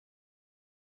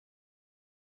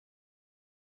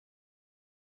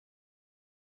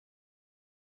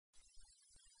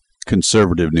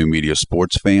Conservative New Media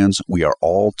sports fans, we are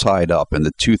all tied up in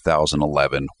the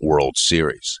 2011 World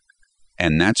Series.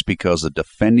 And that's because the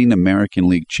defending American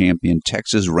League champion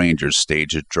Texas Rangers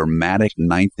staged a dramatic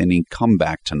ninth-inning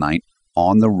comeback tonight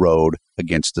on the road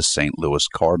against the St. Louis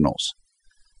Cardinals.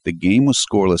 The game was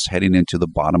scoreless heading into the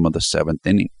bottom of the seventh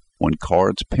inning when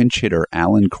Cards pinch hitter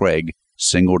Alan Craig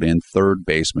singled in third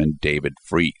baseman David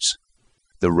Freese.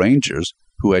 The Rangers,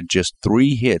 who had just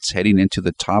 3 hits heading into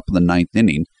the top of the ninth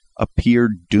inning,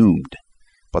 appeared doomed,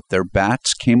 but their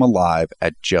bats came alive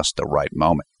at just the right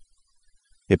moment.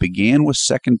 It began with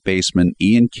second baseman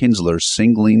Ian Kinsler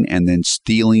singling and then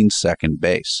stealing second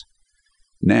base.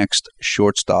 Next,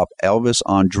 shortstop Elvis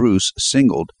Andrus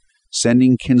singled,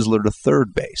 sending Kinsler to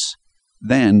third base.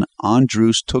 Then,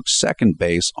 Andrus took second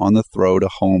base on the throw to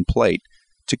home plate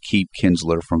to keep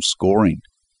Kinsler from scoring.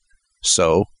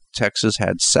 So, Texas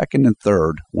had second and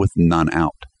third with none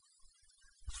out.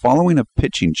 Following a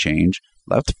pitching change,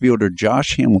 left fielder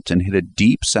Josh Hamilton hit a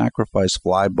deep sacrifice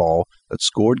fly ball that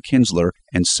scored Kinsler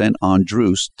and sent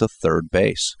Andrus to third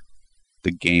base.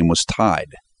 The game was tied.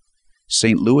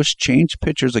 St. Louis changed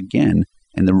pitchers again,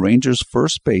 and the Rangers'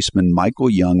 first baseman Michael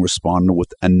Young responded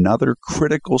with another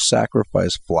critical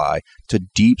sacrifice fly to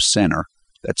deep center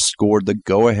that scored the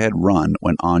go-ahead run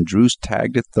when Andrus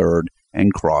tagged at third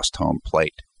and crossed home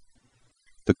plate.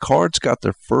 The Cards got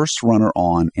their first runner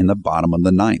on in the bottom of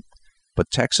the ninth,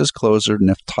 but Texas closer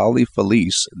Neftali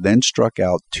Feliz then struck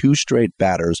out 2 straight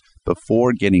batters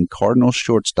before getting Cardinals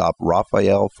shortstop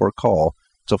Rafael Furcal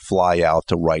to fly out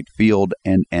to right field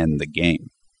and end the game.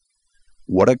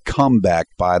 What a comeback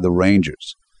by the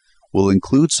Rangers. We'll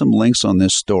include some links on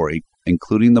this story,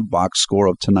 including the box score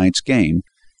of tonight's game,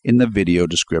 in the video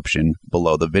description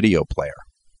below the video player.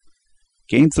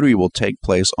 Game 3 will take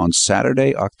place on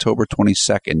Saturday, October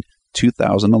 22nd,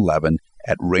 2011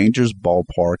 at Rangers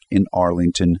Ballpark in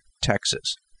Arlington,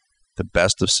 Texas. The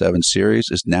best-of-7 series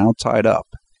is now tied up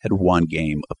at 1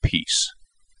 game apiece.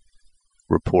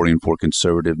 Reporting for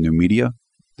Conservative New Media,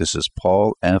 this is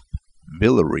Paul F.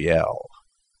 Villarreal.